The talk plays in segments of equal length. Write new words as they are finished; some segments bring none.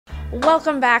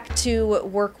Welcome back to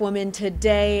Workwoman.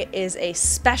 Today is a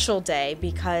special day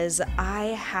because I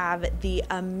have the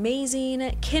amazing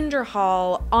Kindra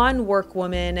Hall on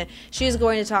Workwoman. She is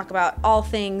going to talk about all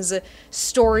things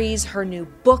stories, her new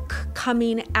book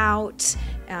coming out,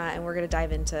 and we're going to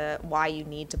dive into why you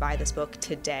need to buy this book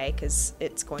today because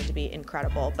it's going to be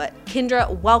incredible. But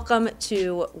Kindra, welcome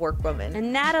to Workwoman.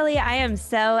 And Natalie, I am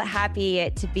so happy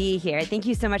to be here. Thank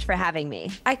you so much for having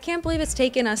me. I can't believe it's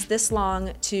taken us this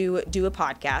long to do a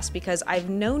podcast because I've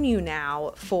known you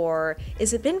now for,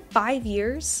 has it been 5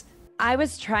 years? I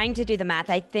was trying to do the math.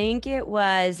 I think it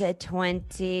was it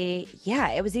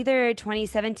was either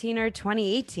 2017 or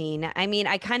 2018. I mean,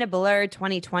 I kind of blurred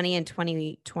 2020 and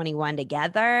 2021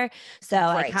 together. So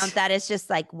Right. I count that as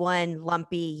just like one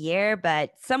lumpy year,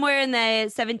 but somewhere in the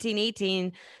 17,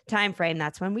 18 timeframe,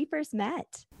 that's when we first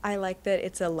met. I like that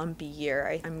it's a lumpy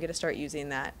year. I'm going to start using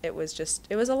that. It was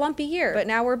a lumpy year. But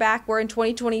now we're back. We're in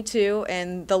 2022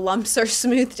 and the lumps are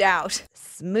smoothed out.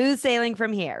 Smooth sailing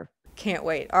from here. Can't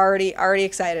wait. Already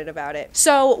excited about it.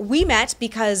 So we met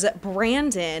because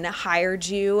Brandon hired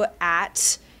you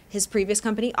at his previous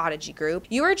company, Audigy Group.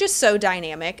 You are just so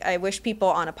dynamic. I wish people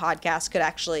on a podcast could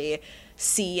actually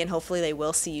see, and hopefully they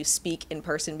will see you speak in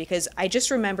person, because I just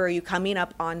remember you coming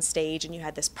up on stage and you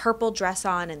had this purple dress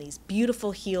on and these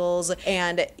beautiful heels,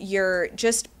 and you're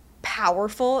just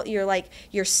powerful. You're like,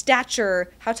 your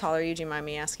stature, how tall are you? Do you mind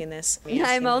me asking this?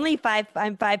 I'm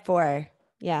 5'4".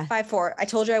 Yeah. 5'4". I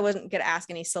told you I wasn't going to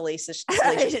ask any salacious No,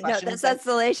 questions. that's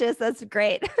salacious. That's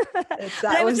great.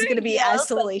 That was going to be as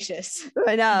salacious.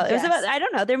 I know. It was Yes. about, I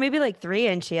don't know, there may be like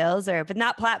 3-inch heels but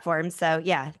not platforms. So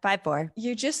yeah, 5'4".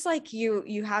 You just like, you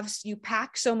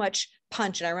pack so much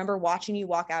punch. And I remember watching you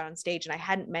walk out on stage, and I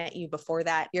hadn't met you before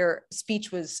that. Your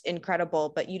speech was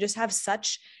incredible, but you just have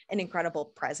such an incredible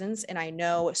presence. And I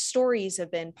know stories have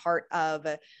been part of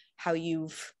how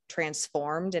you've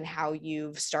transformed and how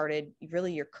you've started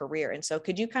really your career. And so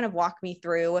could you kind of walk me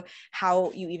through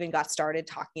how you even got started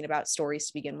talking about stories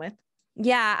to begin with?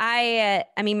 Yeah,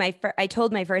 I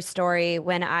told my first story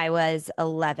when I was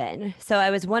 11. So I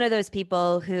was one of those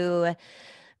people who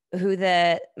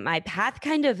my path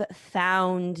kind of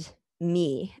found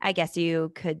me, I guess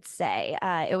you could say.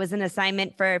 It was an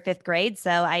assignment for 5th grade.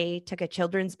 So I took a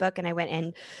children's book and I went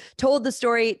and told the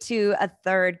story to a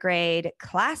 3rd grade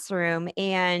classroom.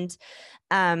 And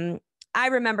I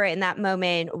remember in that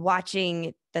moment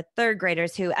watching the 3rd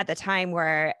graders, who at the time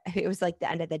it was like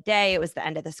the end of the day, it was the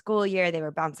end of the school year. They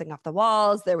were bouncing off the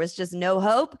walls. There was just no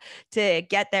hope to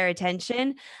get their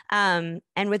attention. And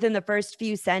within the first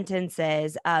few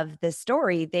sentences of the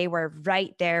story, they were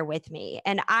right there with me.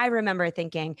 And I remember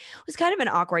thinking, it was kind of an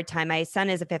awkward time. My son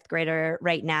is a 5th grader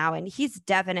right now, and he's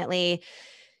definitely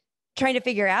trying to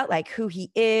figure out like who he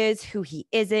is, who he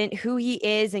isn't, who he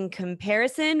is in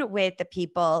comparison with the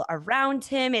people around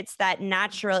him. It's that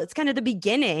natural, it's kind of the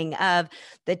beginning of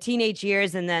the teenage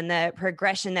years and then the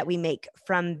progression that we make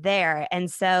from there. And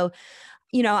so,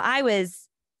 I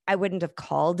wouldn't have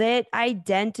called it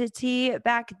identity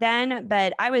back then,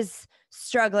 but I was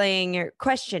struggling or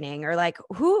questioning or like,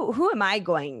 who am I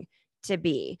going to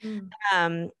be?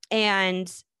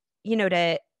 And,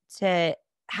 to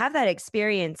have that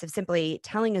experience of simply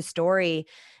telling a story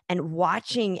and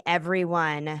watching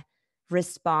everyone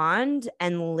respond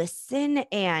and listen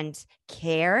and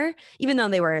care, even though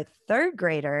they were 3rd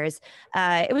graders,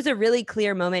 it was a really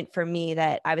clear moment for me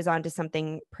that I was onto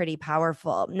something pretty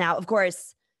powerful. Now, of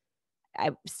course,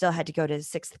 I still had to go to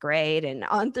 6th grade and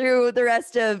on through the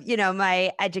rest of,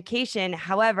 my education.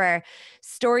 However,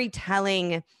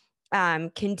 storytelling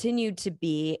continued to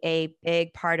be a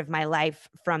big part of my life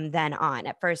from then on.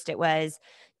 At first, it was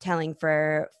telling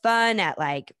for fun at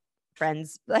like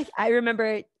friends. Like I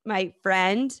remember my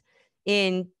friend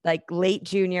in like late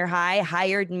junior high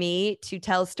hired me to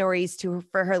tell stories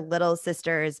for her little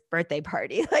sister's birthday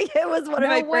party. Like it was one of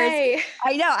my first.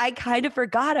 I know. I kind of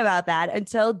forgot about that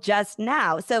until just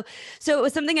now. So it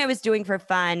was something I was doing for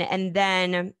fun, and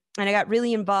I got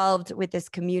really involved with this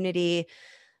community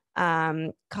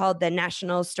called the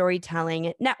National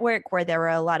Storytelling Network, where there were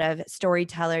a lot of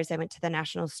storytellers. I went to the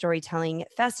National Storytelling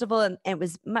Festival, and it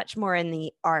was much more in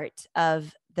the art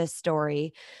of the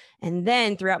story. And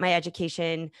then throughout my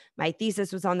education, my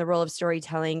thesis was on the role of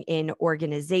storytelling in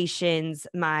organizations.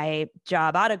 My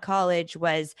job out of college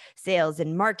was sales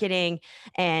and marketing,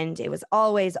 and it was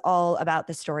always all about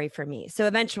the story for me. So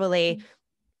eventually,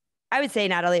 I would say,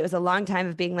 Natalie, it was a long time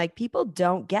of being like, people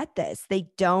don't get this. They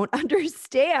don't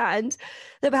understand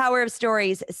the power of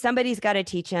stories. Somebody's got to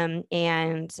teach them.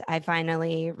 And I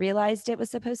finally realized it was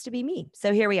supposed to be me.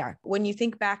 So here we are. When you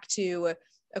think back to,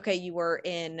 okay, you were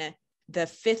in the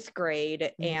fifth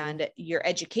grade and your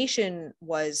education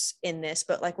was in this,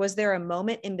 but like, was there a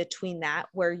moment in between that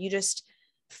where you just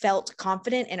felt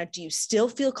confident? And do you still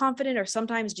feel confident, or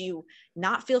sometimes do you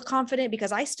not feel confident?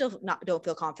 Because I still don't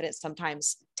feel confident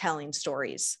sometimes telling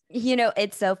stories. You know,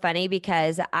 it's so funny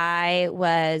because I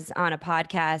was on a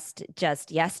podcast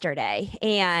just yesterday,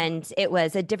 and it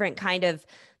was a different kind of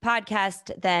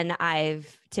podcast than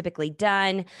I've typically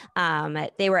done.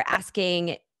 They were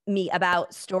asking me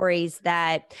about stories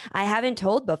that I haven't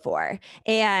told before,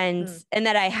 and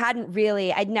that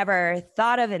I'd never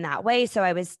thought of in that way. So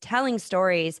I was telling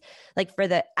stories like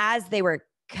as they were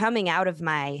coming out of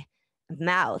my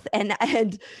mouth, and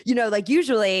like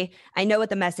usually I know what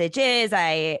the message is.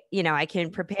 I can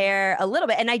prepare a little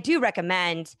bit, and I do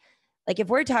recommend, like, if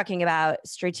we're talking about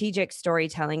strategic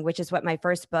storytelling, which is what my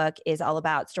first book is all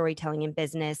about, storytelling in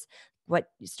business, what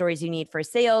stories you need for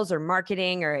sales or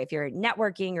marketing, or if you're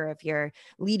networking, or if you're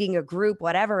leading a group,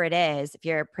 whatever it is, if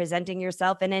you're presenting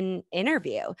yourself in an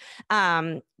interview,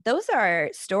 those are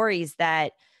stories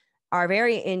that are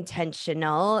very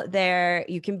intentional.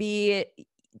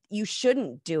 You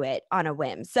shouldn't do it on a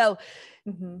whim. So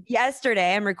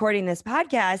yesterday I'm recording this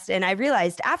podcast, and I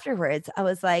realized afterwards, I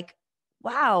was like,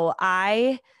 wow,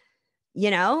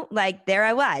 there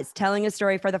I was telling a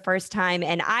story for the first time,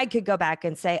 and I could go back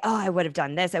and say, oh, I would have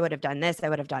done this. I would have done this. I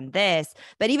would have done this.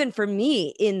 But even for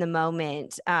me in the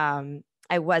moment,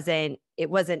 it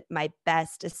wasn't my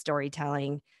best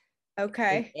storytelling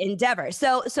endeavor.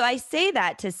 So I say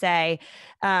that to say,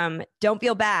 don't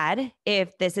feel bad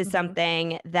if this is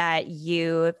something that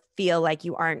you feel like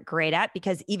you aren't great at,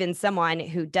 because even someone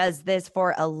who does this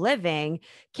for a living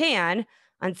can,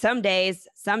 on some days,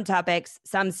 some topics,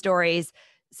 some stories,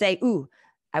 say, ooh,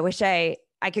 I wish I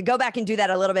could go back and do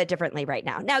that a little bit differently right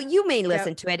now. Now, you may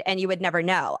listen to it and you would never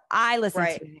know. I listen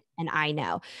to it and I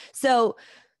know. So,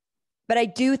 but I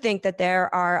do think that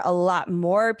there are a lot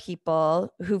more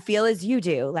people who feel as you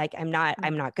do. Like, I'm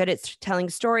not good at telling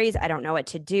stories. I don't know what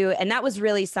to do. And that was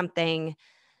really something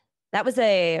that was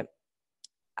a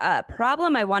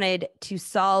problem I wanted to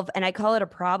solve. And I call it a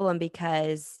problem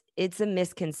because it's a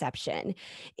misconception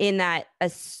in that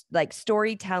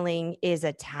storytelling is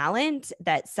a talent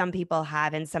that some people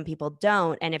have and some people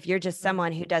don't. And if you're just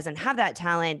someone who doesn't have that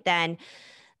talent,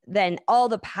 then all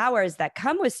the powers that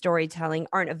come with storytelling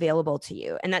aren't available to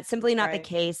you. And that's simply not the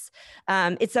case.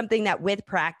 It's something that with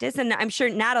practice, and I'm sure,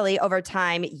 Natalie, over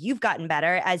time, you've gotten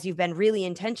better as you've been really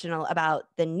intentional about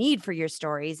the need for your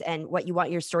stories and what you want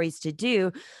your stories to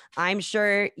do. I'm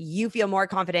sure you feel more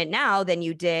confident now than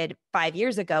you did 5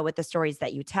 years ago with the stories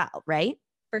that you tell, right?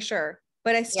 For sure.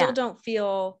 But I still don't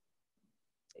feel,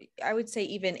 I would say,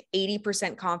 even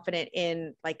 80% confident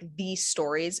in like these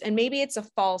stories. And maybe it's a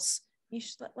false, you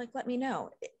should let me know.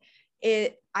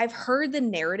 I've heard the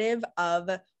narrative of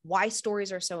why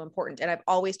stories are so important. And I've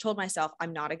always told myself,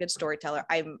 I'm not a good storyteller.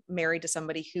 I'm married to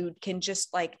somebody who can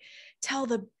just like tell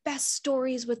the best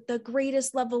stories with the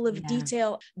greatest level of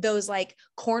detail. Those like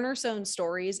cornerstone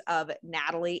stories of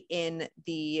Natalie in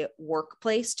the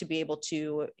workplace to be able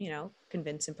to,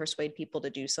 convince and persuade people to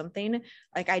do something.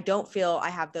 Like, I don't feel I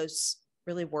have those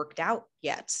really worked out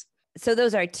yet. So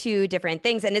those are two different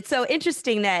things. And it's so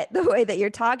interesting that the way that you're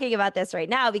talking about this right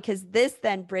now, because this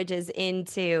then bridges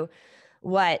into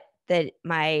what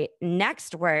my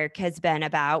next work has been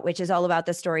about, which is all about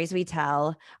the stories we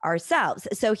tell ourselves.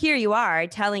 So here you are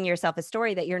telling yourself a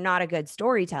story that you're not a good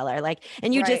storyteller.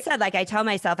 And you just said, I tell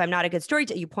myself I'm not a good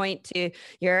storyteller. You point to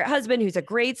your husband who's a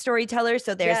great storyteller.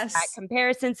 So there's that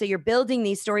comparison. So you're building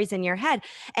these stories in your head.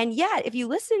 And yet, if you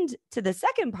listened to the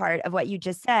second part of what you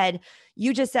just said,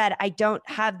 I don't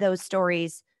have those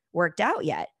stories worked out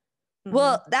yet.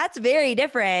 Well, that's very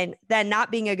different than not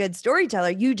being a good storyteller.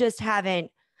 You just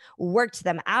haven't worked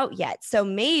them out yet. So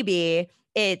maybe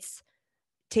it's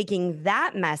taking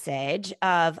that message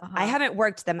of I haven't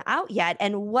worked them out yet.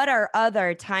 And what are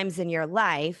other times in your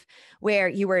life where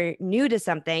you were new to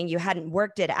something, you hadn't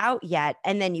worked it out yet,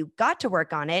 and then you got to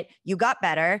work on it, you got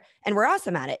better, and we're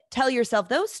awesome at it. Tell yourself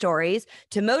those stories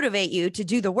to motivate you to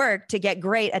do the work to get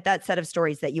great at that set of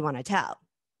stories that you want to tell.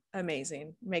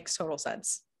 Amazing. Makes total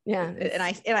sense. Yeah. And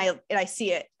I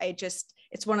see it.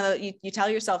 It's one of the, you tell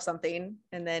yourself something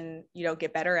and then you don't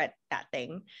get better at that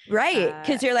thing. Right.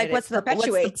 Cause you're like, you're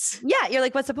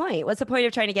like, what's the point? What's the point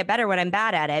of trying to get better when I'm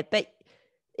bad at it? But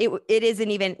it isn't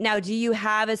even now. Do you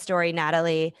have a story,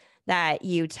 Natalie, that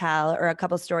you tell, or a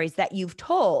couple stories that you've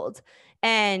told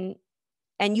and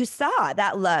you saw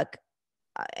that look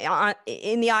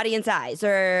in the audience eyes,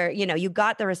 or, you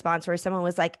got the response where someone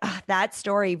was like, that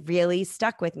story really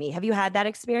stuck with me. Have you had that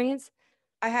experience?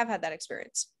 I have had that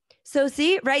experience. So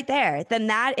see right there, then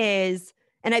that is,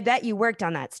 and I bet you worked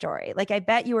on that story. Like I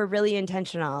bet you were really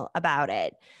intentional about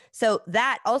it. So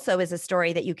that also is a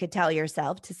story that you could tell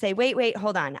yourself to say, wait,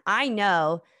 hold on. I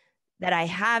know that I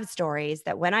have stories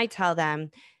that when I tell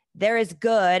them, they're as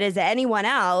good as anyone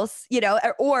else,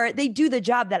 or they do the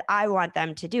job that I want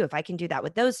them to do. If I can do that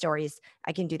with those stories,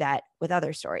 I can do that with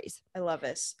other stories. I love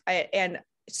this. And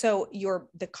so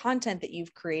the content that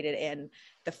you've created in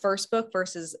the first book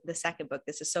versus the second book,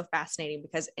 this is so fascinating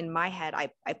because in my head,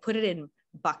 I put it in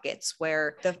buckets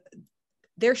where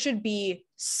there should be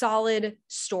solid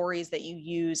stories that you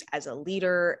use as a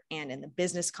leader and in the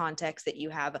business context that you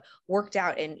have worked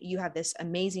out, and you have this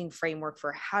amazing framework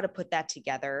for how to put that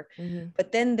together. Mm-hmm.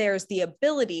 But then there's the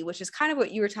ability, which is kind of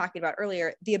what you were talking about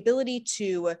earlier, the ability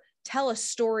to tell a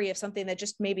story of something that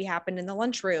just maybe happened in the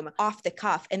lunchroom off the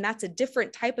cuff. And that's a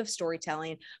different type of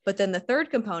storytelling. But then the third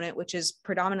component, which is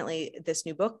predominantly this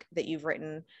new book that you've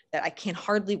written that I can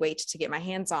hardly wait to get my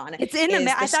hands on. It's in the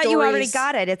mail. I thought you already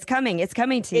got it. It's coming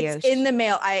to you. It's in the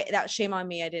mail. That shame on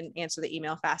me. I didn't answer the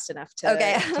email fast enough to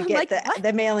get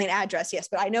the mailing address. Yes,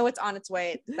 but I know it's on its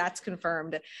way. That's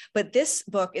confirmed. But this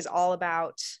book is all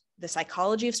about the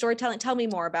psychology of storytelling. Tell me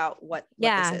more about what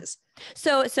this is.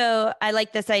 So I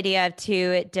like this idea of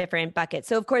two different buckets.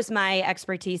 So of course my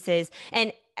expertise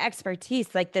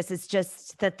like this is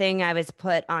just the thing I was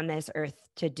put on this earth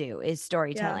to do is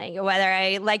storytelling, whether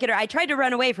I like it or I tried to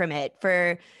run away from it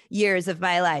for years of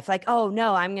my life. Like, oh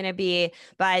no,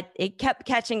 but it kept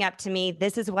catching up to me.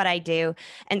 This is what I do.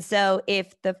 And so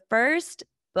if the first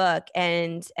book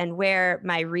and where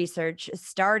my research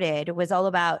started was all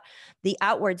about the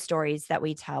outward stories that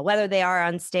we tell, whether they are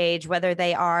on stage, whether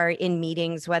they are in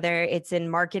meetings, whether it's in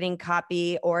marketing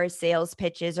copy or sales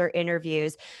pitches or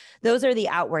interviews. Those are the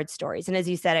outward stories. And as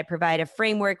you said, I provide a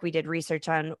framework. We did research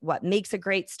on what makes a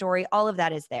great story. All of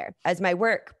that is there. As my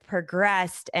work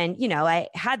progressed and, I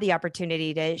had the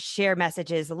opportunity to share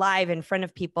messages live in front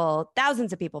of people,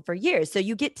 thousands of people for years. So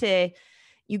you get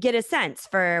a sense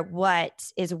for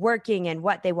what is working and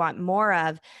what they want more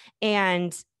of.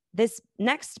 And this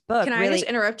next book. Can I just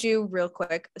interrupt you real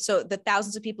quick? So the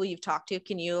thousands of people you've talked to,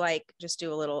 can you just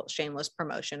do a little shameless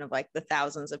promotion of the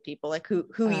thousands of people,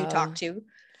 who you talk to?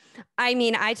 I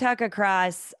mean, I talk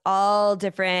across all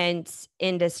different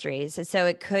industries. So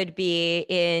it could be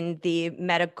in the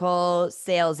medical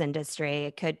sales industry.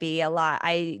 It could be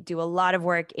I do a lot of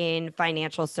work in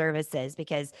financial services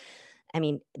because,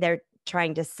 they're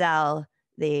trying to sell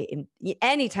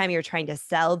anytime you're trying to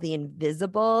sell the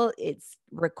invisible, it's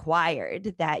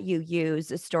required that you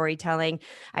use storytelling.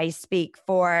 I speak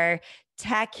for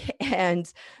tech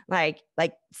and like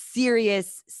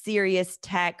serious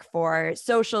tech, for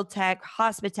social tech,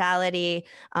 hospitality,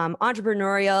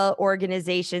 entrepreneurial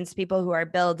organizations, people who are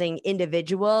building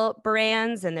individual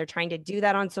brands, and they're trying to do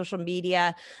that on social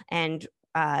media and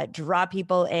draw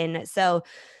people in. So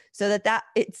that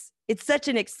it's such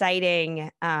an exciting,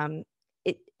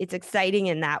 it's exciting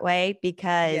in that way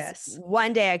because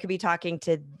one day I could be talking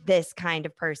to this kind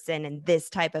of person in this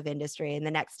type of industry, and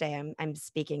the next day I'm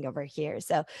speaking over here.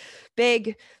 So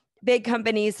big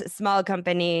companies, small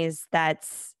companies,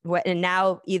 that's what, and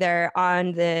now either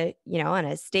on on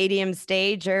a stadium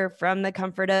stage or from the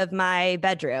comfort of my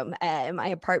bedroom, my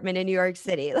apartment in New York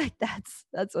City. That's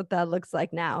what that looks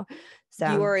like now. So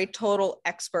you are a total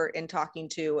expert in talking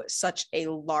to such a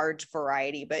large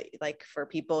variety, but for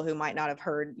people who might not have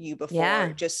heard you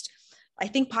before, I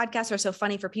think podcasts are so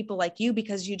funny for people like you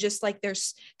because you just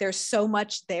there's so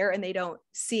much there and they don't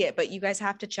see it, but you guys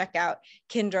have to check out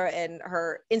Kyndra and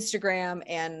her Instagram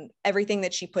and everything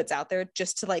that she puts out there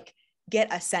just to get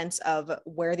a sense of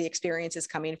where the experience is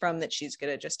coming from that she's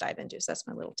going to just dive into. So that's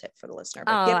my little tip for the listener.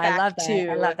 But I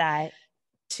love that.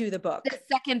 To the book.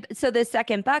 The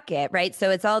second bucket, right? So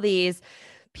it's all these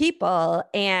people,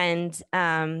 and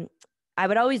I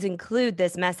would always include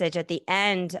this message at the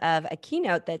end of a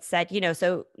keynote that said,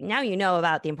 so now you know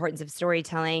about the importance of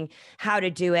storytelling, how to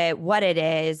do it, what it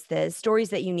is, the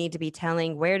stories that you need to be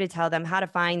telling, where to tell them, how to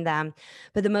find them.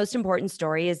 But the most important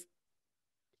story is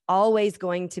always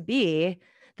going to be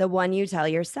the one you tell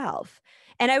yourself.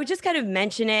 And I would just kind of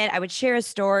mention it. I would share a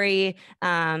story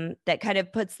that kind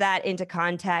of puts that into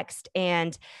context.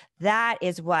 And that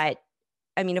is what,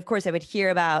 of course, I would hear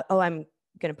about, I'm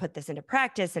going to put this into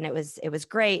practice. And it was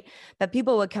great. But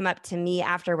people would come up to me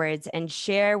afterwards and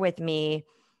share with me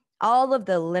all of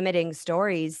the limiting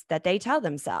stories that they tell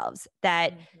themselves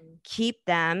that keep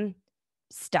them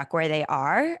stuck where they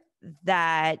are,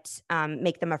 that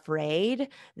make them afraid,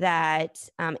 that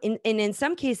in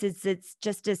some cases, it's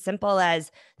just as simple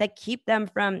as that keep them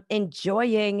from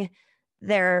enjoying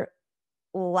their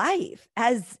life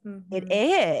as it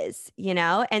Mhm. is, you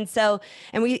know? And so,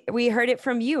 and we heard it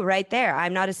from you right there.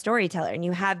 I'm not a storyteller. And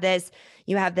you have this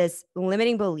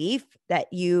limiting belief that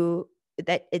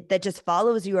that just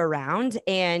follows you around,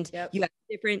 and Yep. you have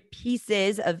different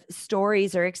pieces of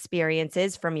stories or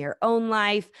experiences from your own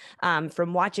life,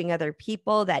 from watching other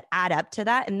people that add up to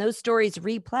that. And those stories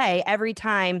replay every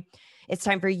time it's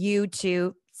time for you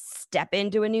to step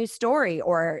into a new story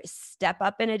or step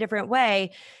up in a different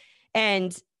way.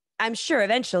 And I'm sure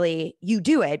eventually you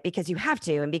do it because you have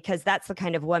to and because that's the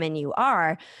kind of woman you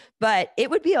are. But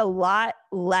it would be a lot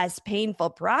less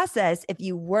painful process if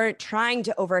you weren't trying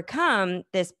to overcome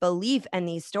this belief and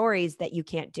these stories that you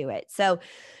can't do it. So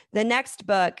the next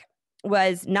book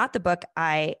was not the book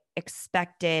I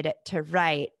expected to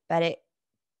write, but it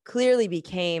clearly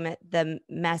became the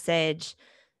message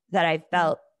that I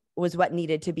felt was what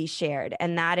needed to be shared.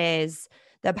 And that is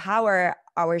the power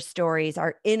our stories,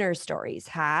 our inner stories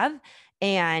have.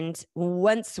 And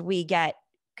once we get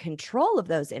control of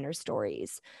those inner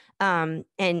stories,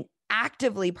 and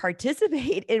actively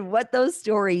participate in what those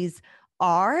stories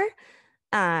are,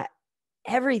 uh,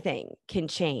 everything can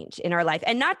change in our life.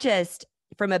 And not just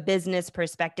from a business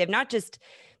perspective, not just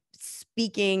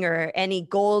speaking or any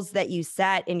goals that you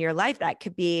set in your life. That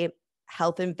could be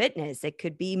health and fitness. It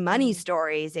could be money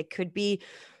stories. It could be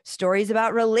stories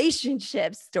about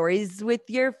relationships, stories with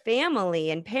your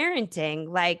family and parenting.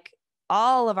 Like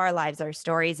all of our lives are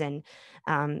stories. And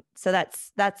so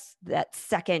that's that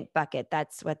second bucket.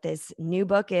 That's what this new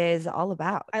book is all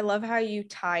about. I love how you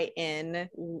tie in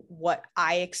what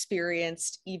I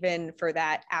experienced even for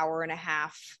that hour and a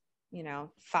half,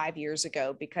 5 years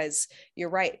ago, because you're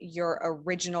right. Your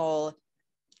original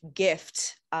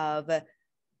gift of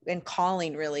and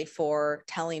calling really for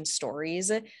telling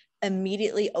stories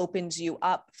immediately opens you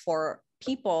up for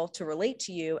people to relate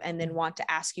to you and then want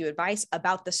to ask you advice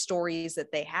about the stories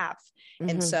that they have.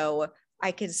 And Mm-hmm. so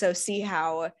I can so see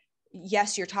how,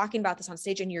 yes, you're talking about this on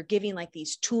stage and you're giving like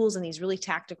these tools and these really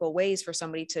tactical ways for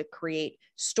somebody to create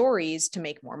stories to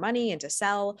make more money and to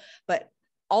sell. But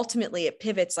ultimately it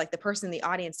pivots, like the person in the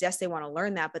audience, yes, they want to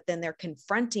learn that, but then they're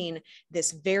confronting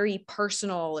this very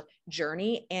personal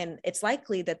journey. And it's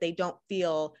likely that they don't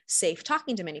feel safe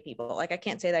talking to many people. Like I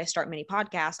can't say that I start many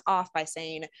podcasts off by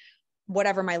saying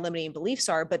whatever my limiting beliefs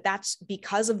are, but that's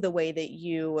because of the way that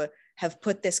you have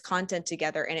put this content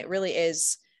together. And it really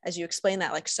is, as you explain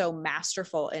that, like so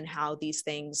masterful in how these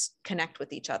things connect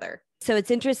with each other. So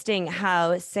it's interesting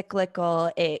how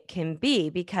cyclical it can be,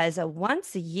 because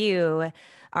once you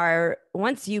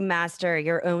master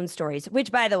your own stories,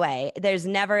 which by the way,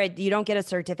 you don't get a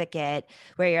certificate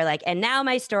where you're like, and now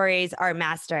my stories are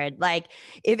mastered. Like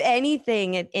if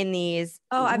anything in these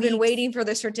Oh, I've been weeks, waiting for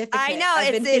the certificate. I know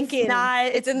I've been thinking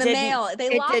it's in the mail.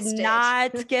 They it lost did it.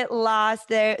 not get lost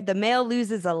there. The mail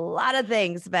loses a lot of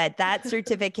things, but that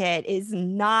certificate is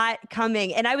not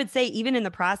coming. And I would say even in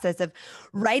the process of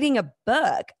writing a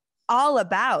book all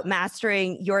about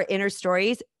mastering your inner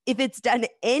stories, if it's done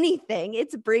anything,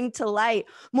 it's bring to light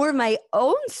more of my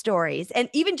own stories. And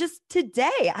even just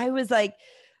today, I was like,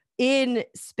 in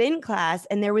spin class,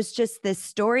 and there was just this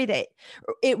story that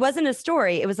it wasn't a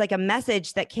story, it was like a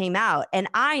message that came out, and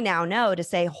I now know to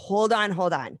say, hold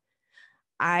on,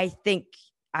 i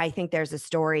think there's a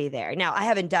story there. Now I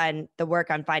haven't done the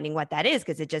work on finding what that is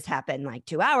because it just happened like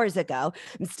 2 hours ago.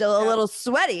 I'm still a little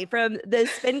sweaty from the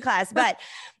spin class, but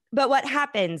what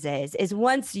happens is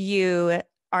once you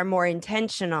are more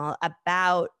intentional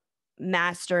about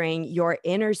mastering your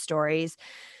inner stories,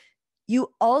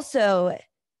 you also,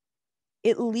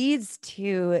 it leads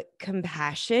to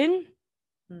compassion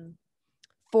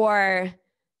for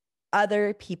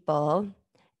other people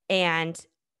and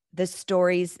the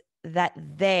stories that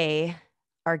they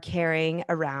are carrying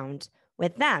around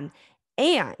with them.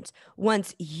 And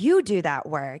once you do that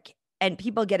work and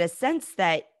people get a sense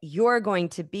that you're going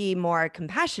to be more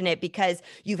compassionate because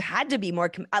you've had to be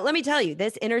more, let me tell you,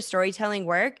 this inner storytelling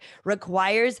work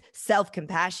requires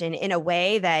self-compassion in a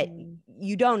way that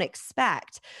you don't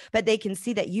expect, but they can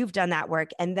see that you've done that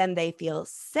work and then they feel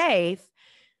safe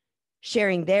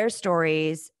sharing their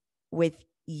stories with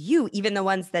you, even the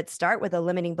ones that start with a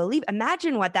limiting belief.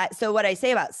 Imagine what that, so what I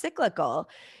say about cyclical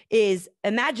is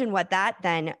imagine what that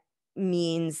then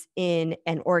means in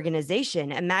an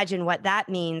organization. Imagine what that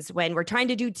means when we're trying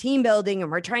to do team building and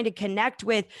we're trying to connect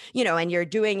with, and you're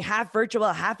doing half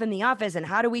virtual, half in the office. And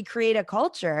how do we create a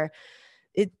culture?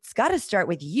 It's got to start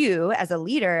with you as a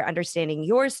leader, understanding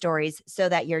your stories so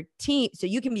that your team, so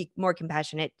you can be more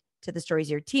compassionate to the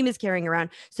stories your team is carrying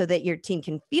around so that your team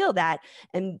can feel that.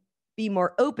 And be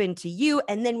more open to you,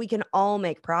 and then we can all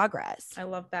make progress. I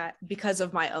love that. Because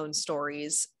of my own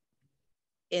stories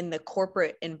in the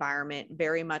corporate environment,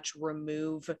 very much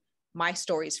remove my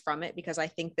stories from it, because I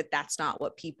think that that's not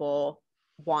what people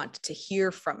want to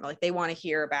hear from. Like, they want to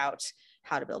hear about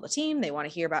how to build a team. They want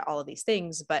to hear about all of these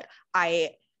things, but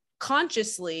I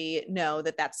consciously know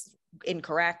that that's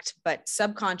incorrect, but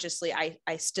subconsciously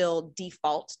I still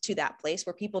default to that place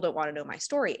where people don't want to know my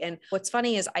story. And what's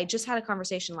funny is I just had a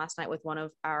conversation last night with one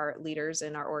of our leaders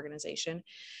in our organization,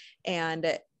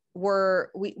 and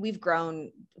we've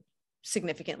grown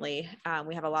significantly.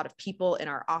 We have a lot of people in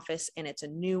our office, and it's a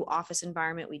new office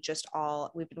environment.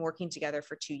 We've been working together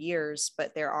for 2 years,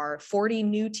 but there are 40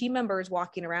 new team members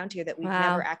walking around here that we've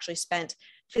never actually spent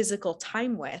physical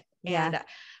time with. Yeah. And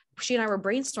she and I were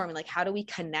brainstorming, like, how do we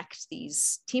connect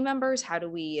these team members? How do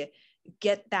we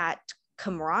get that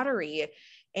camaraderie?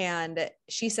 And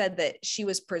she said that she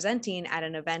was presenting at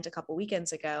an event a couple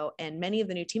weekends ago, and many of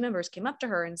the new team members came up to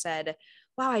her and said,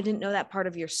 wow, I didn't know that part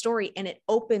of your story. And it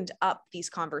opened up these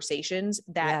conversations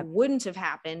that wouldn't have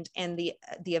happened. And the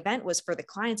event was for the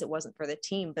clients. It wasn't for the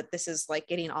team, but this is like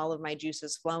getting all of my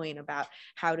juices flowing about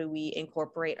how do we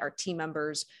incorporate our team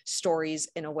members' stories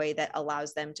in a way that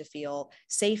allows them to feel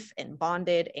safe and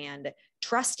bonded and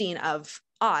trusting of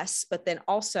us. But then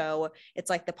also it's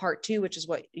like the part 2, which is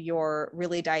what you're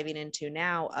really diving into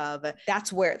now, of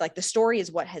that's where, like, the story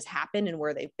is what has happened and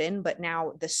where they've been, but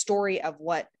now the story of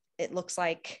what it looks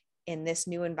like in this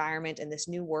new environment and this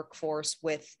new workforce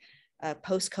with a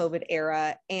post-COVID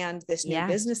era and this new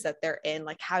business that they're in.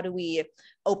 Like, how do we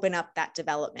open up that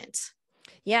development?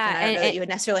 Yeah. And I don't know that you would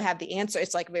necessarily have the answer.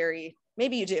 It's like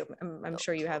maybe you do. I'm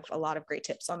sure you have a lot of great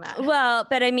tips on that. Well,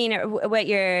 but I mean, what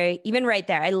you're even right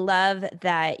there. I love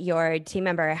that your team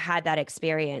member had that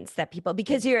experience, that people,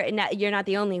 because you're not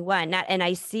the only one. And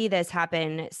I see this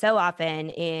happen so often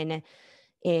in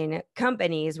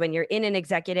companies. When you're in an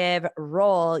executive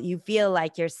role, you feel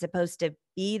like you're supposed to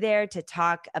be there to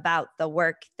talk about the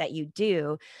work that you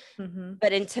do. Mm-hmm.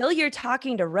 But until you're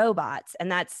talking to robots,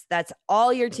 and that's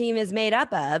all your team is made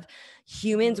up of,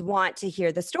 humans want to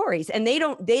hear the stories, and they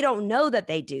don't know that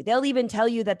they do. They'll even tell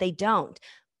you that they don't.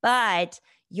 But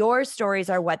your stories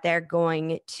are what they're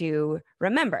going to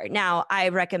remember. Now, I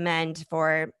recommend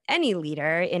for any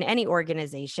leader in any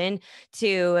organization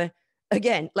to,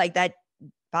 again, like that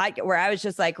where I was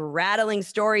just like rattling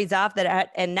stories off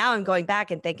and now I'm going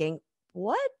back and thinking,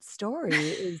 what story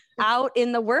is out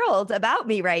in the world about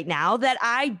me right now that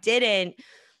I didn't,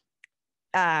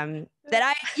 I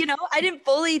didn't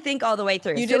fully think all the way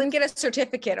through. You didn't get a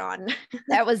certificate on.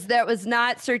 that was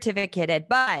not certificated,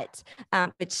 but,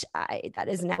 that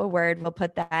is not a word. We'll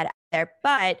put that out there,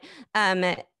 but,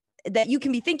 that you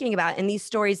can be thinking about, and these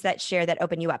stories that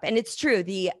open you up. And it's true,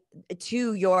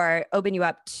 open you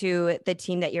up to the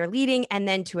team that you're leading, and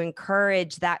then to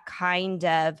encourage that kind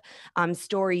of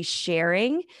story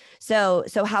sharing. So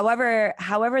however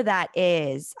that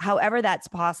is, however that's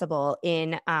possible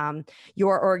in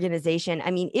your organization, I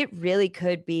mean, it really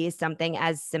could be something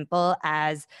as simple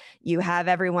as you have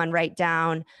everyone write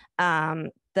down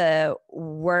the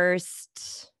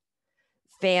worst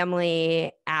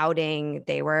family outing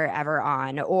they were ever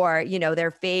on, or,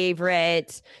 their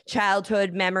favorite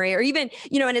childhood memory, or even,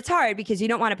 and it's hard because you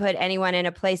don't want to put anyone in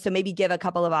a place. So maybe give a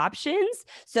couple of options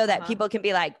so that people can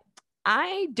be like,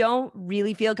 I don't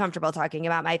really feel comfortable talking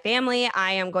about my family.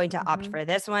 I am going to opt for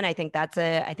this one. I think that's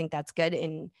good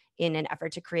in an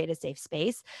effort to create a safe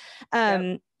space.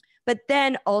 But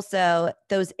then also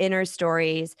those inner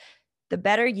stories, the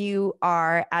better you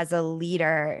are as a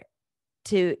leader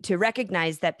to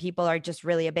recognize that people are just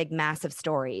really a big mass of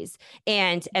stories.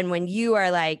 And when you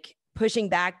are like pushing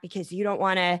back because you don't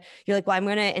want to, you're like, well,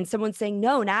 and someone's saying,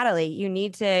 no, Natalie,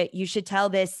 you should tell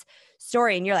this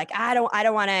story. And you're like, I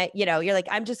don't want to, you're like,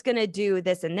 I'm just going to do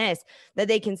this and this, that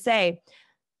they can say,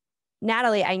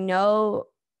 Natalie, I know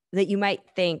that you might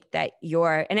think that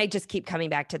and I just keep coming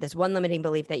back to this one limiting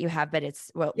belief that you have, but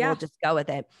we'll just go with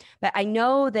it. But I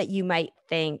know that you might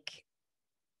think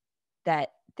that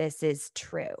this is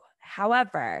true.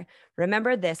 However,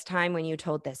 remember this time when you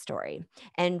told this story,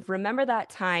 and remember that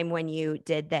time when you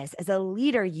did this. As a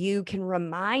leader, you can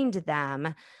remind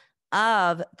them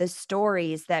of the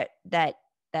stories that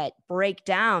break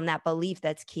down that belief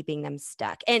that's keeping them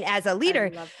stuck. And as a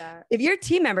leader, if your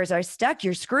team members are stuck,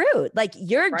 you're screwed. Like,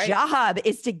 your job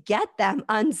is to get them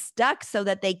unstuck so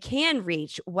that they can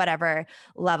reach whatever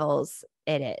levels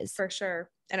it is. For sure.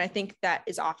 And I think that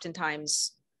is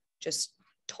oftentimes just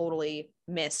totally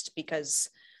missed, because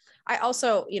I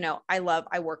also, I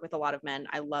work with a lot of men.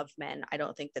 I love men. I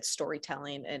don't think that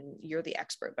storytelling, and you're the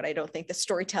expert, but I don't think that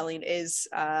storytelling is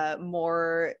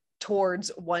more towards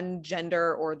one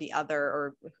gender or the other,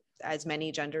 or as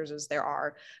many genders as there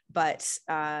are. But,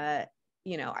 I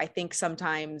think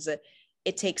sometimes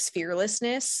it takes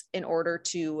fearlessness in order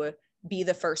to be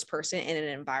the first person in an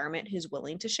environment who's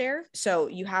willing to share. So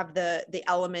you have the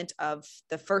element of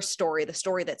the first story, the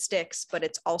story that sticks, but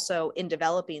it's also in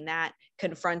developing that,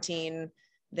 confronting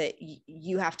that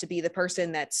you have to be the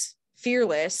person that's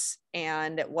fearless.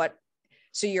 And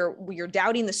so you're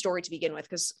doubting the story to begin with,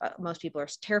 because most people are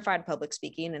terrified of public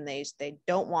speaking and they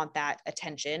don't want that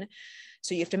attention.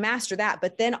 So you have to master that,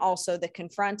 but then also the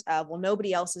confront of, well,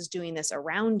 nobody else is doing this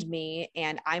around me,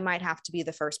 and I might have to be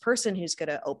the first person who's going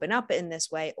to open up in this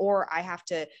way, or I have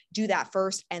to do that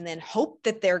first and then hope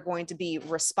that they're going to be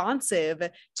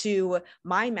responsive to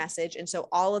my message. And so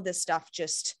all of this stuff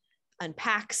just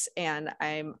unpacks, and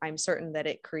I'm certain that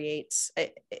it creates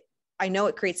I know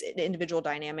it creates individual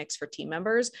dynamics for team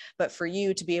members, but for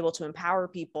you to be able to empower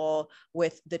people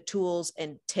with the tools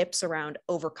and tips around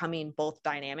overcoming both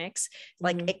dynamics,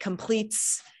 like it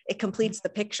completes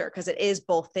the picture, because it is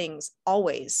both things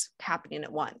always happening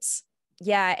at once.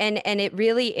 Yeah. And it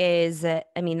really is, the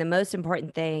most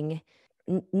important thing,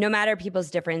 no matter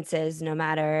people's differences, no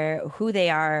matter who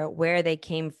they are, where they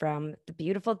came from, the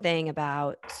beautiful thing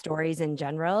about stories in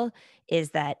general is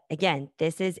that, again,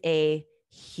 this is a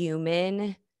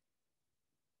human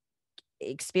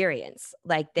experience.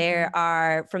 Like there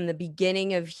are, from the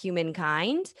beginning of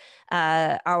humankind,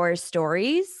 our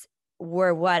stories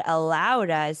were what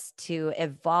allowed us to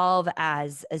evolve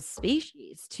as a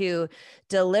species, to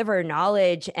deliver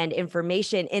knowledge and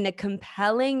information in a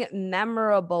compelling,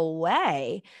 memorable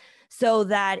way, so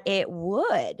that it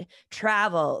would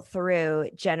travel through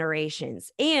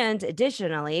generations. And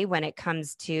additionally, when it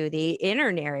comes to the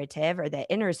inner narrative or the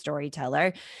inner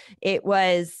storyteller, it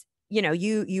was,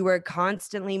 you were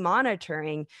constantly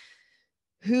monitoring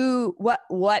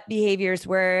what behaviors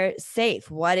were safe,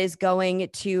 what is going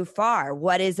too far,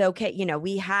 what is okay.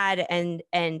 We had,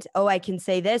 and oh, I can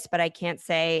say this, but I can't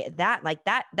say that. Like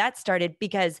that started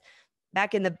because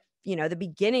back in the the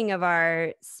beginning of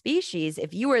our species,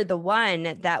 if you were the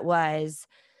one that was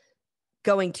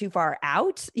going too far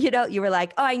out, you were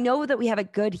like, oh, I know that we have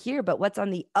it good here, but what's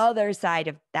on the other side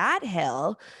of that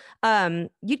hill?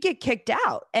 You'd get kicked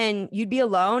out and you'd be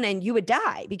alone and you would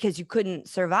die because you couldn't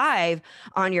survive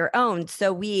on your own.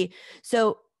 So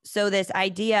this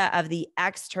idea of the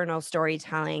external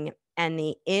storytelling and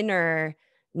the inner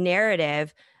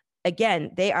narrative, again,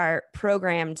 they are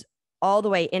programmed all the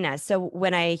way in us. So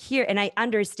when I hear and I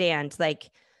understand, like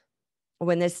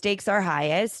when the stakes are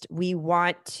highest, we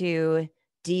want to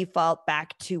default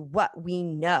back to what we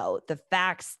know, the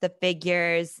facts, the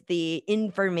figures, the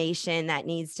information that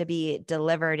needs to be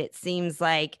delivered. It seems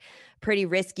like pretty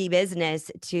risky business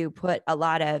to put a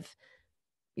lot of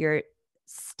your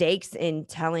stakes in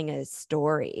telling a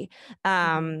story.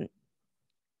 But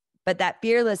that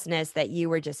fearlessness that you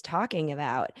were just talking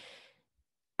about,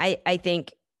 I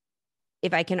think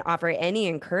if I can offer any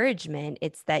encouragement,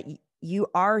 it's that you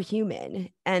are human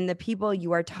and the people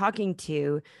you are talking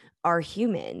to are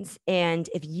humans. And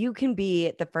if you can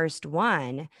be the first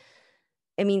one,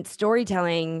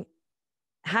 storytelling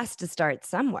has to start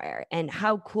somewhere. And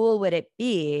how cool would it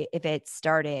be if it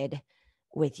started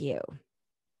with you?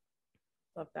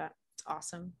 Love that. It's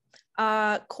awesome.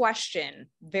 Question,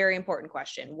 very important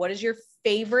question. What is your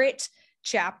favorite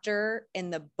chapter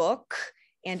in the book?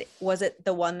 And was it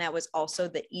the one that was also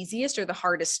the easiest or the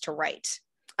hardest to write?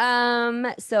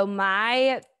 So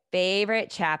my favorite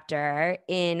chapter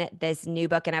in this new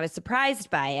book, and I was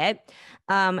surprised by it,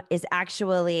 is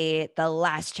actually the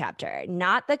last chapter,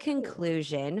 not the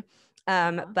conclusion,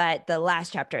 but the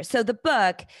last chapter. So the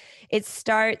book,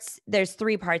 there's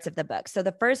 3 parts of the book. So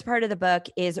the first part of the book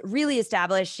is really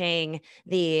establishing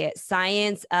the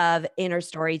science of inner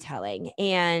storytelling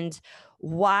and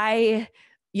why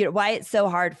it's so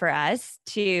hard for us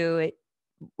to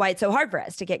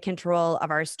get control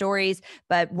of our stories,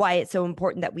 but why it's so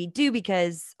important that we do,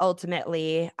 because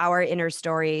ultimately our inner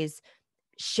stories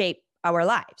shape our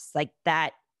lives. Like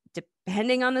that,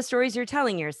 depending on the stories you're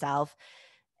telling yourself,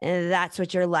 that's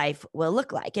what your life will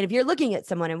look like. And if you're looking at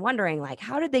someone and wondering, like,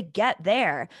 how did they get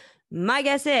there? My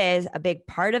guess is a big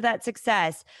part of that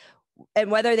success,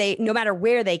 and no matter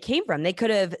where they came from, they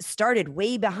could have started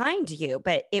way behind you,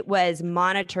 but it was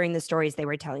monitoring the stories they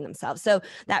were telling themselves. So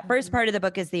that first part of the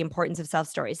book is the importance of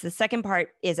self-stories. The second part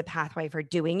is a pathway for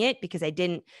doing it, because I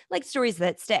didn't like stories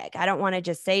that stick. I don't want to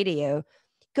just say to you,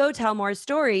 go tell more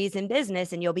stories in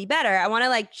business and you'll be better. I want to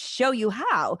like show you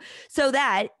how, so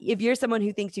that if you're someone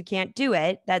who thinks you can't do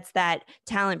it, that's that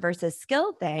talent versus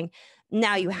skill thing.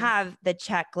 Now you have the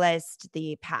checklist,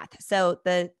 the path. So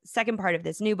the second part of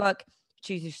this new book,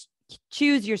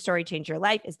 choose your story, change your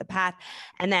life, is the path.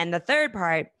 And then the third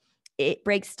part, it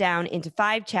breaks down into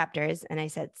 5 chapters. And I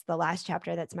said it's the last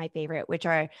chapter that's my favorite, which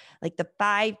are like the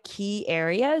 5 key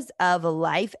areas of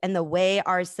life and the way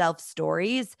our self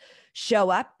stories show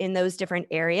up in those different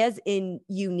areas in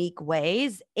unique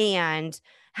ways, and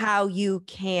how you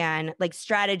can, like,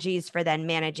 strategies for then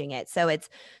managing it. So it's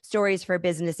stories for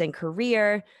business and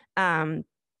career,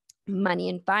 money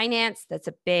and finance.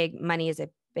 Money is a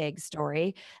big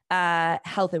story,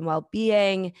 health and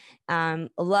well-being,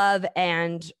 love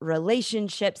and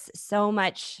relationships. So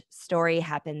much story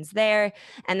happens there.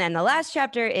 And then the last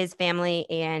chapter is family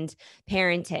and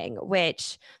parenting,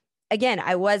 which, again,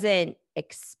 I wasn't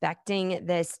expecting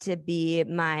this to be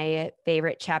my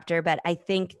favorite chapter, but I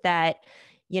think that,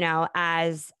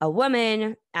 as a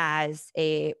woman, as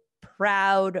a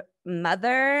proud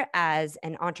mother, as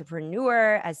an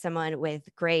entrepreneur, as someone with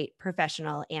great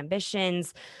professional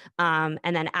ambitions, and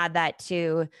then add that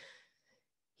to,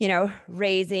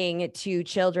 raising 2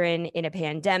 children in a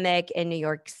pandemic in New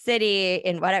York City,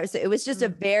 in whatever. So it was just a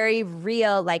very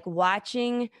real, like,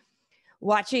 watching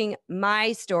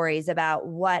my stories about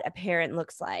what a parent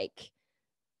looks like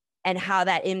and how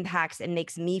that impacts and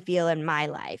makes me feel in my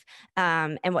life,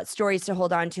 and what stories to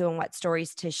hold on to and what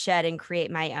stories to shed and create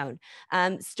my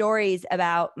own, stories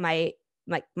about my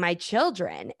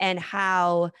children and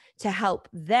how to help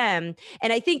them.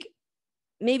 And I think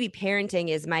maybe parenting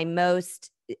is my most,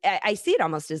 I see it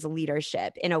almost as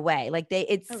leadership in a way. Like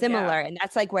it's similar. Yeah. And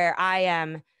that's like where I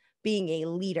am being a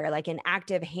leader, like an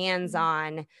active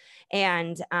hands-on.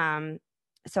 And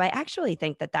so I actually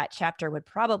think that chapter would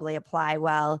probably apply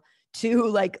well to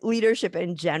like leadership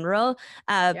in general.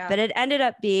 But it ended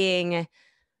up being,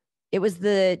 it was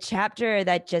the chapter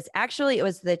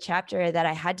that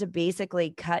I had to basically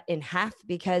cut in half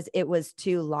because it was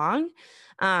too long.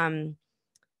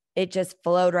 It just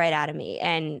flowed right out of me.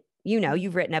 And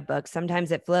you've written a book.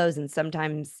 Sometimes it flows and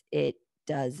sometimes it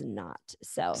does not.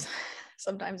 So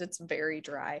sometimes it's very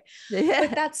dry.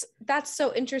 But that's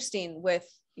so interesting with,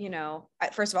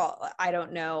 first of all, I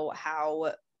don't know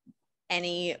how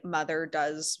any mother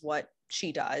does what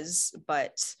she does,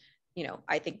 but,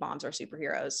 I think moms are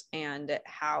superheroes, and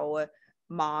how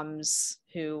moms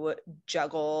who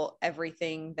juggle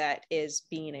everything that is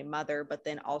being a mother, but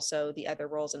then also the other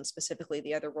roles, and specifically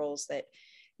the other roles that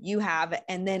you have.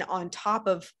 And then on top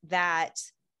of that,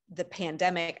 the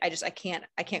pandemic, I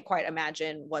can't quite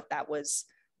imagine what that was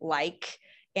like.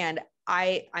 And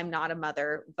I'm not a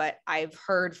mother, but I've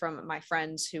heard from my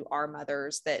friends who are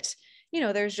mothers that,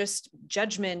 there's just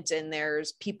judgment, and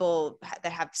there's people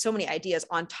that have so many ideas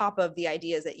on top of the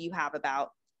ideas that you have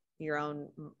about your own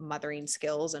mothering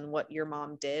skills and what your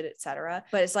mom did, et cetera.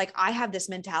 But it's like, I have this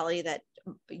mentality that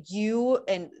you,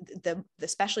 and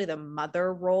especially the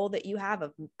mother role that you have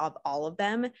of all of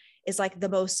them, is like the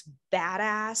most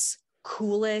badass,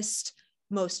 coolest,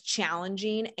 most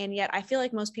challenging. And yet I feel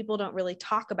like most people don't really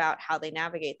talk about how they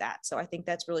navigate that. So I think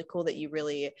that's really cool that you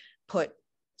really put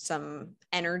some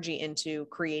energy into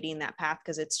creating that path,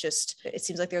 because it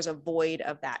seems like there's a void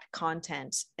of that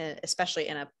content, especially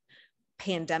in a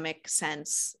pandemic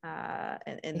sense,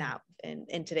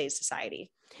 in today's society.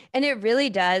 And it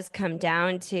really does come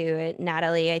down to,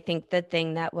 Natalie, I think the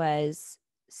thing that was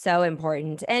so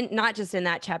important, and not just in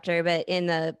that chapter, but in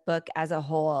the book as a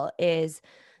whole, is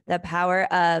the power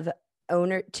of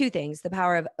two things: the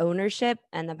power of ownership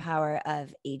and the power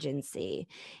of agency.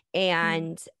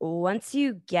 And once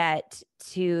you get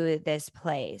to this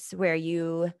place where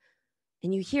you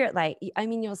hear it, like, I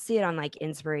mean, you'll see it on like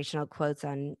inspirational quotes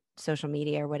on social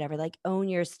media or whatever, like, own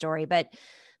your story. But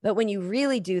when you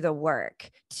really do the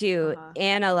work to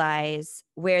analyze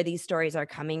where these stories are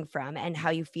coming from and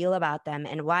how you feel about them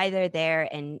and why they're there,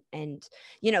 and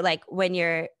like when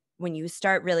you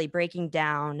start really breaking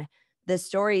down the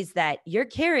stories that you're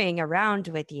carrying around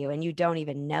with you and you don't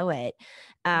even know it,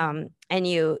 and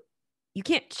you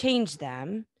can't change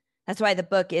them. That's why the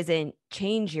book isn't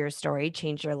change your story,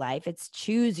 change your life. It's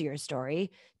choose your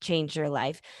story, change your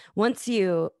life. Once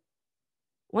you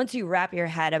wrap your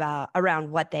head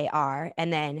around what they are,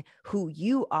 and then who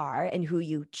you are and who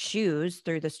you choose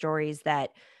through the stories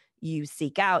that you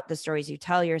seek out, the stories you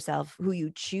tell yourself, who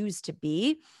you choose to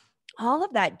be, all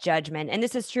of that judgment. And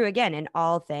this is true again in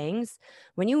all things.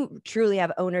 When you truly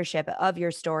have ownership of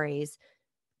your stories,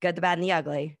 good, the bad, and the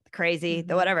ugly, the crazy,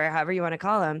 the whatever, however you want to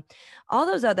call them, all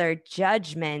those other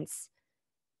judgments,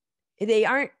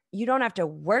 you don't have to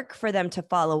work for them to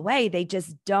fall away. They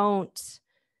just don't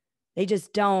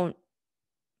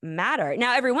matter.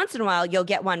 Now, every once in a while, you'll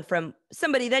get one from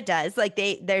somebody that does. Like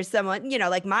there's someone,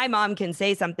 like my mom can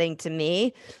say something to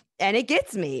me and it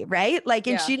gets me, right? Like,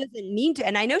 and she doesn't mean to,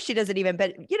 and I know she doesn't even,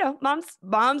 but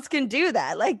moms can do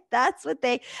that. Like that's what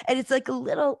and it's like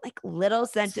little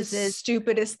sentences. The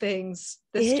stupidest things.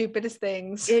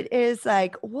 It is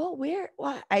like, well,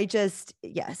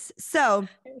 yes. So,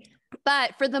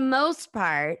 but for the most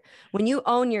part, when you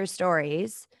own your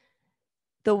stories,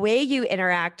 the way you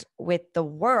interact with the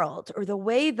world, or the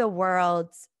way the world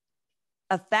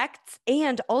affects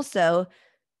and also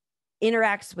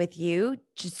interacts with you,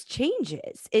 just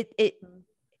changes.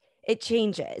 It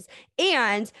changes.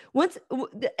 And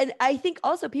and I think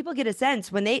also people get a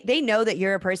sense when they know that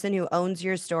you're a person who owns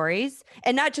your stories,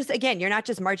 and not just, again, you're not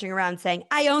just marching around saying,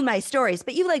 I own my stories,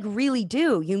 but you like really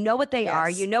do. You know what they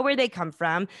are. You know where they come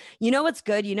from. You know what's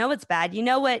good. You know what's bad. You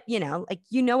know what,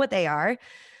 what they are.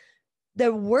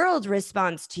 The world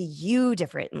responds to you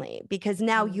differently because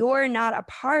now you're not a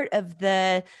part of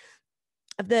the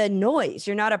noise.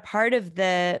 You're not a part of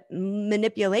the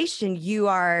manipulation. You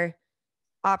are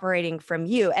operating from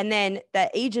you. And then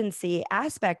the agency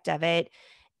aspect of it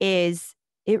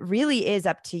really is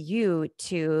up to you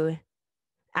to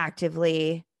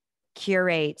actively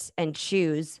curate and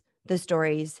choose the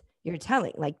stories you're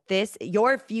telling. Like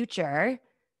your future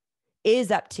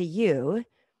is up to you,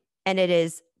 and it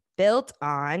is built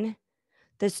on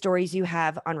the stories you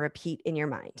have on repeat in your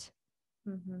mind.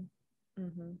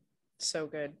 So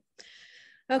good.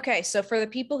 Okay. So for the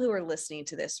people who are listening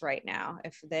to this right now,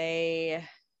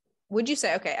 would you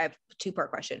say, okay, I have a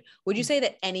 2-part question. Would you say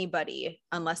that anybody,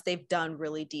 unless they've done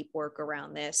really deep work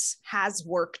around this, has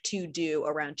work to do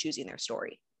around choosing their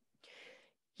story?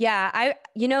 Yeah.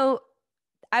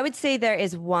 I would say there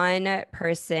is one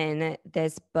person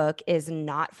this book is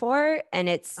not for, and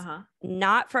it's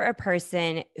not for a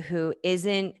person who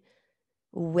isn't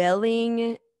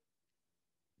willing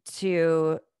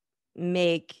to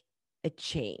make a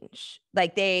change.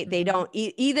 Like they don't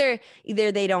either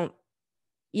they don't,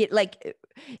 like,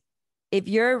 if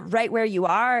you're right where you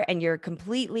are and you're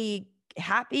completely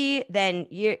happy, then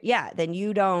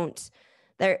you don't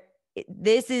there.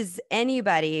 This is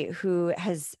anybody who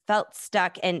has felt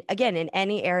stuck, and again, in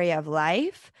any area of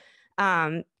life,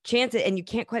 and you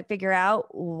can't quite figure out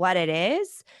what it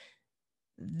is.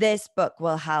 This book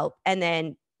will help. And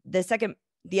then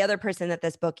the other person that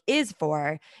this book is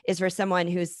for someone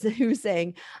who's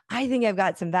saying, I think I've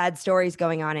got some bad stories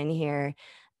going on in here.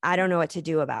 I don't know what to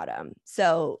do about them.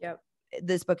 So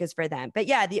this book is for them. But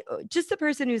yeah, just the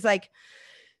person who's like,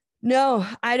 no,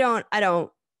 I don't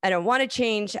want to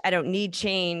change. I don't need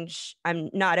change.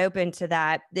 I'm not open to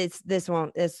that. This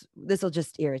will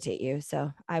just irritate you.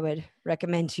 So I would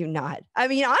recommend you not. I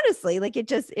mean, honestly, like it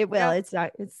will. Yeah. It's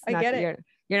not. I get it.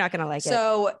 You're not going to like it.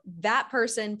 So that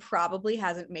person probably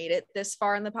hasn't made it this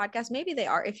far in the podcast. Maybe they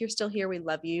are. If you're still here, we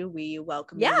love you. We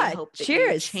welcome you. We hope that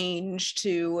you change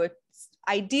to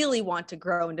ideally want to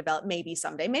grow and develop, maybe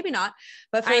someday, maybe not.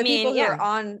 But for the people who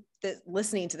are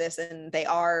listening to this and they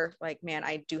are like, man,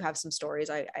 I do have some stories.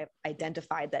 I've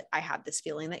identified that I have this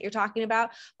feeling that you're talking about.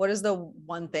 What is the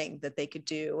one thing that they could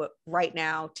do right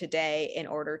now, today, in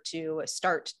order to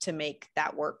start to make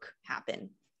that work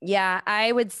happen? Yeah,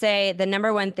 I would say the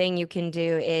number one thing you can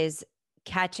do is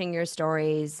catching your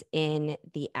stories in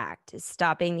the act,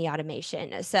 stopping the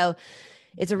automation. So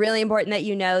it's really important that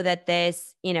you know that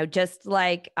this, just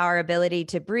like our ability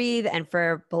to breathe and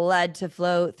for blood to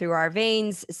flow through our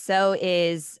veins, so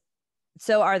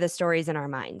are the stories in our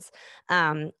minds.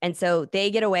 And so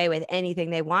they get away with anything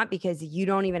they want because you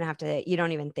don't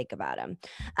even think about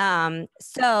them.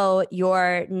 So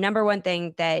your number one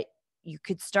thing that you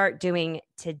could start doing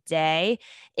today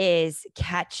is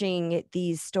catching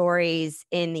these stories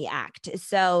in the act.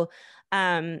 So,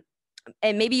 and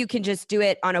maybe you can just do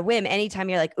it on a whim. Anytime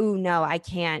you're like, ooh, no, I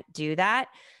can't do that.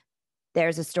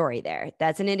 There's a story there.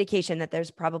 That's an indication that there's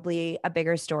probably a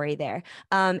bigger story there.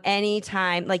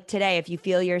 Anytime, like today, if you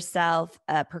feel yourself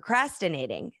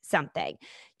procrastinating something,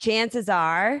 chances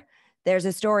are there's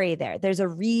a story there. There's a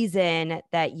reason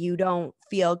that you don't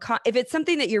feel, if it's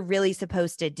something that you're really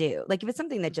supposed to do, like if it's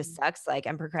something that just sucks, like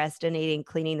I'm procrastinating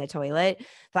cleaning the toilet,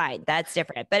 fine, that's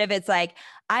different. But if it's like,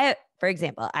 for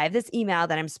example, I have this email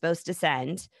that I'm supposed to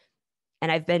send,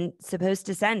 and I've been supposed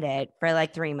to send it for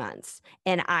like 3 months.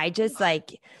 And I just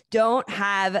don't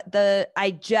have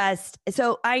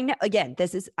so I know, again,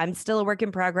 I'm still a work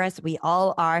in progress. We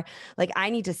all are. Like,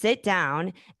 I need to sit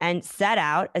down and set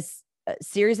out a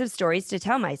series of stories to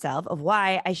tell myself of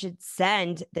why I should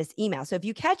send this email. So if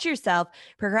you catch yourself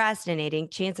procrastinating,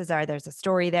 chances are there's a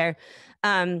story there.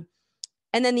 And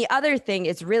then the other thing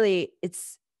is really,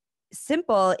 it's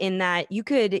simple in that you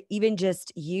could even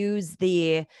just use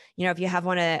if you have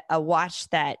a watch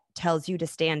that tells you to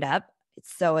stand up.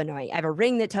 It's so annoying. I have a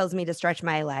ring that tells me to stretch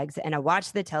my legs and a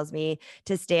watch that tells me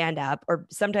to stand up or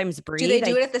sometimes breathe. Do they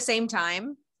do it at the same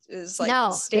time? Is like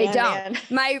no, they don't.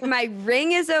 My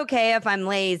ring is okay if I'm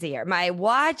lazier. My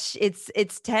watch,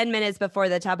 it's 10 minutes before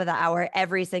the top of the hour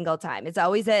every single time. It's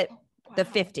always at the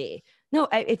 50. No,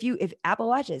 if Apple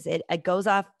Watches, it goes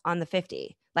off on the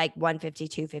 50, like 150,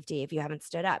 250. If you haven't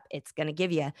stood up, it's going to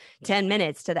give you 10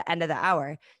 minutes to the end of the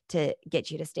hour to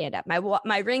get you to stand up.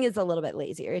 My ring is a little bit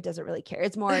lazier. It doesn't really care.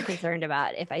 It's more concerned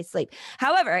about if I sleep.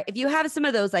 However, if you have some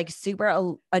of those like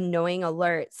super annoying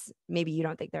alerts, maybe you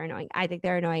don't think they're annoying. I think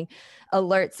they're annoying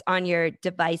alerts on your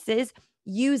devices.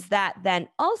 Use that then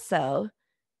also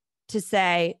to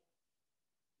say,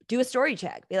 do a story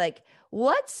check. Be like,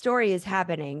 what story is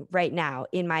happening right now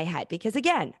in my head? Because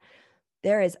again,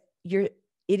 it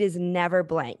is never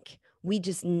blank. We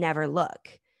just never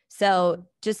look. So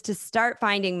just to start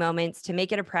finding moments to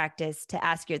make it a practice to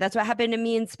ask you, that's what happened to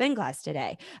me in spin class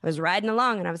today. I was riding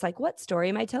along and I was like, what story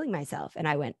am I telling myself? And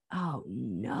I went, oh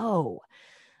no,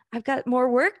 I've got more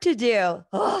work to do.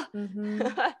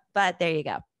 But there you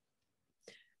go.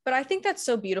 But I think that's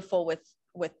so beautiful with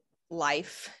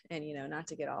life, and not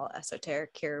to get all esoteric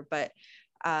here, but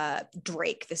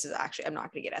Drake, this is actually, I'm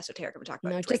not going to get esoteric. I'm talking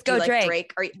about Drake. Just go Drake.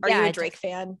 Drake. Are you a Drake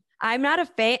fan? I'm not a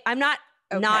fan. I'm not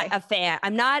a fan.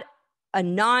 I'm not a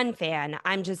non-fan.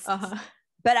 I'm just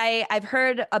but I've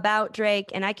heard about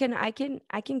Drake and I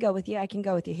can go with you. I can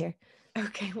go with you here.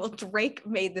 Okay, well, Drake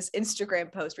made this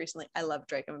Instagram post recently. I love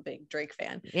Drake. I'm a big Drake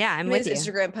fan. Yeah, I'm with you.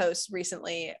 Instagram post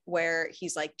recently where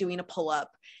he's like doing a pull-up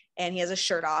and he has a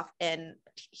shirt off, and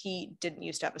he didn't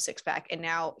used to have a six-pack, and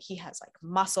now he has like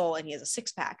muscle and he has a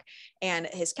six-pack. And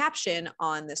his caption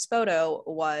on this photo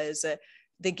was,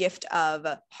 "The gift of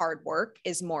hard work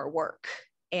is more work."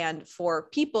 And for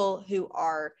people who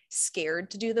are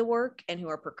scared to do the work and who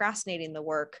are procrastinating the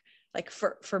work, like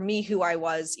for me, who I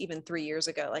was even 3 years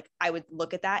ago, like I would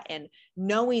look at that and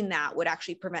knowing that would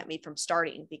actually prevent me from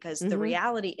starting, because the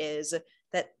reality is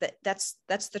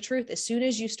that's the truth. As soon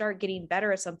as you start getting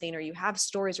better at something, or you have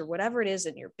stories or whatever it is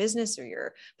in your business or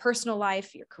your personal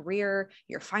life, your career,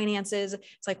 your finances,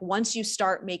 it's like once you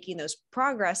start making those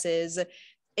progresses,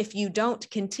 if you don't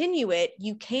continue it,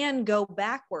 you can go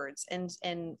backwards.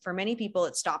 And for many people,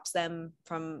 it stops them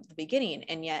from the beginning.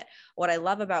 And yet what I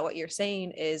love about what you're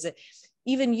saying is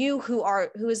even you who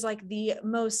is like the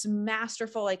most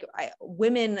masterful, like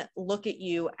women look at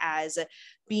you as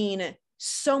being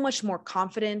so much more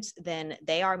confident than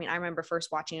they are. I mean, I remember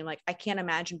first watching and like, I can't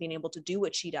imagine being able to do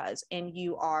what she does. And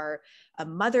you are a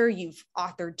mother, you've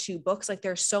authored 2 books. Like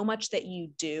there's so much that you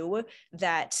do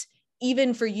that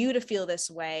even for you to feel this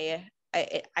way,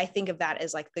 I think of that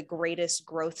as like the greatest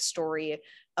growth story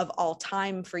of all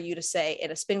time, for you to say in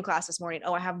a spin class this morning,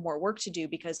 oh, I have more work to do,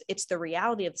 because it's the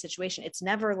reality of the situation. It's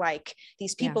never like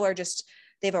these people are just,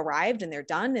 they've arrived and they're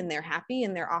done and they're happy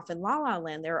and they're off in la la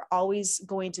land. There's always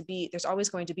going to be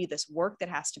this work that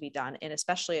has to be done. And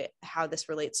especially how this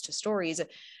relates to stories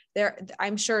there,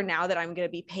 I'm sure now that I'm going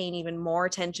to be paying even more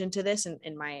attention to this, and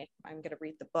I'm going to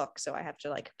read the book. So I have to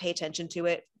like pay attention to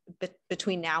it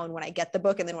between now and when I get the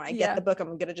book. And then when I get the book,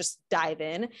 I'm going to just dive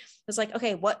in. It's like,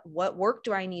 okay, what work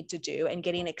do I need to do? And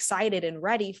getting excited and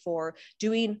ready for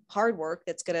doing hard work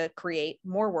that's going to create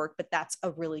more work, but that's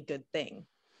a really good thing.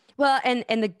 Well,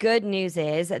 and the good news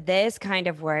is this kind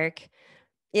of work,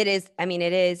 it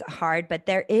is hard, but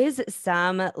there is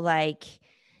some like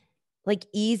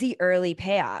easy early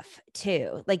payoff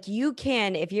too. Like you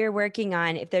can, if you're working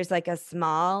on, if there's like a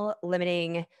small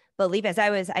limiting belief,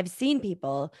 I've seen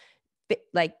people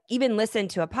like even listen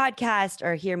to a podcast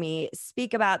or hear me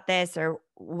speak about this or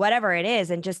whatever it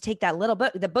is, and just take that little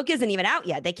book. The book isn't even out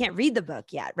yet. They can't read the book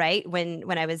yet, right? When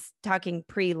I was talking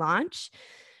pre-launch,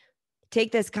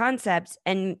 take this concept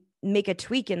and make a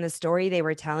tweak in the story they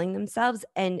were telling themselves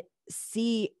and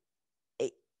see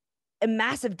a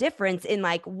massive difference in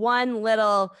like one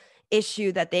little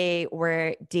issue that they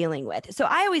were dealing with. So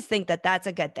I always think that that's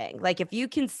a good thing. Like if you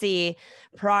can see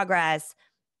progress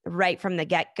right from the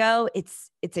get-go, it's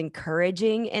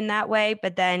encouraging in that way.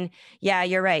 But then, yeah,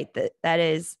 you're right. That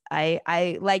is,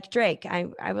 I like Drake.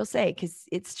 I will say, because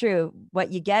it's true.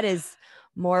 What you get is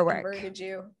more work. I converted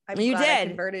you. You did. I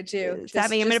converted you. It's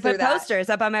happening. I'm going to put posters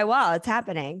up on my wall. It's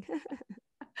happening.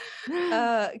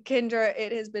 Kendra,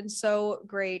 it has been so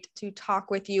great to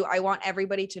talk with you. I want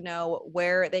everybody to know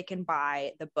where they can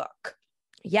buy the book.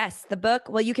 Yes, the book.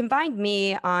 Well, you can find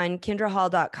me on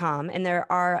KindraHall.com, and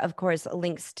there are, of course,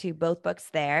 links to both books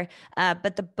there.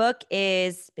 But the book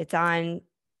it's on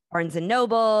Barnes and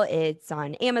Noble, it's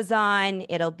on Amazon,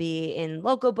 it'll be in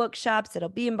local bookshops, it'll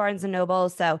be in Barnes and Noble.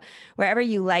 So wherever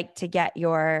you like to get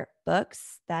your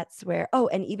books, that's where. Oh,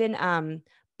 and even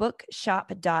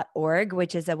bookshop.org,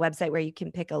 which is a website where you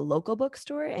can pick a local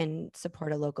bookstore and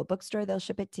support a local bookstore. They'll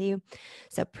ship it to you.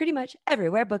 So pretty much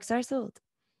everywhere books are sold.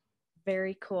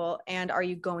 Very cool. And are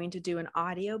you going to do an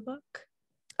audiobook?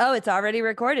 Oh, it's already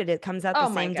recorded. It comes out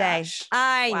the same day.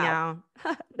 I Wow.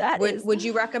 know. Would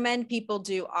you recommend people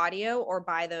do audio or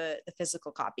buy the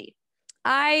physical copy?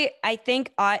 I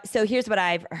think so. Here's what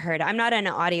I've heard. I'm not an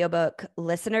audiobook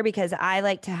listener because I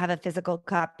like to have a physical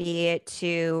copy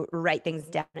to write things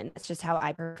down, and that's just how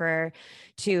I prefer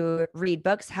to read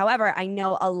books. However, I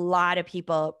know a lot of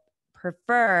people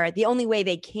prefer the only way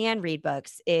they can read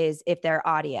books is if they're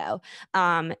audio.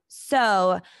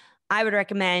 So I would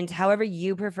recommend however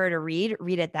you prefer to read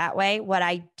it that way. What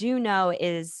I do know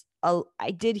is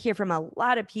I did hear from a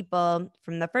lot of people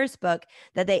from the first book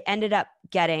that they ended up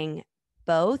getting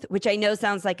both, which I know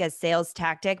sounds like a sales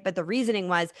tactic, but the reasoning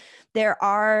was there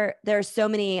are so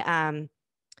many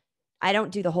I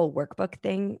don't do the whole workbook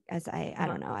thing as I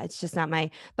don't know. It's just not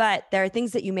but there are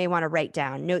things that you may want to write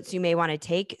down, notes you may want to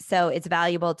take. So it's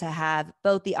valuable to have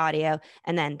both the audio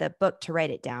and then the book to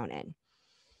write it down in.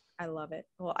 I love it.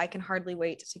 Well, I can hardly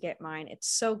wait to get mine. It's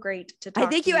so great to talk. I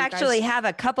think you actually have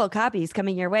a couple copies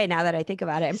coming your way now that I think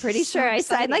about it. I'm pretty sure I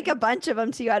signed like a bunch of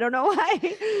them to you. I don't know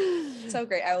why. So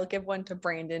great. I will give one to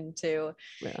Brandon too.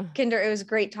 Yeah. Kindra, it was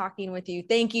great talking with you.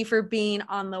 Thank you for being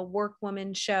on the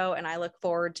Workwoman Show. And I look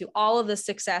forward to all of the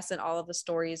success and all of the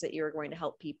stories that you are going to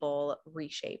help people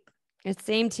reshape. It's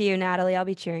same to you, Natalie. I'll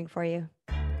be cheering for you.